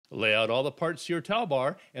Lay out all the parts to your towel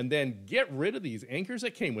bar and then get rid of these anchors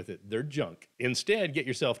that came with it. They're junk. Instead, get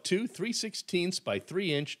yourself two 3/16 by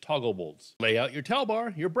 3-inch toggle bolts. Lay out your towel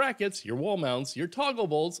bar, your brackets, your wall mounts, your toggle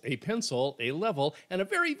bolts, a pencil, a level, and a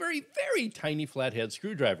very, very, very tiny flathead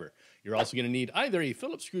screwdriver. You're also going to need either a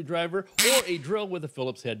Phillips screwdriver or a drill with a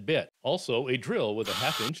Phillips head bit. Also, a drill with a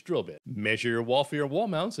 1/2-inch drill bit. Measure your wall for your wall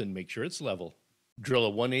mounts and make sure it's level. Drill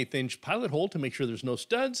a 1/8-inch pilot hole to make sure there's no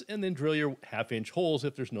studs, and then drill your 1/2-inch holes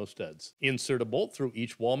if there's no studs. Insert a bolt through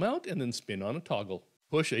each wall mount and then spin on a toggle.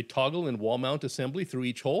 Push a toggle and wall mount assembly through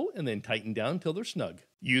each hole and then tighten down until they're snug.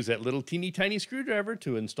 Use that little teeny tiny screwdriver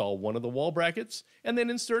to install one of the wall brackets, and then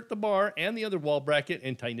insert the bar and the other wall bracket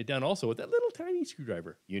and tighten it down also with that little tiny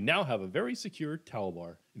screwdriver. You now have a very secure towel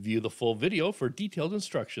bar. View the full video for detailed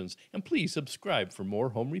instructions, and please subscribe for more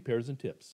home repairs and tips.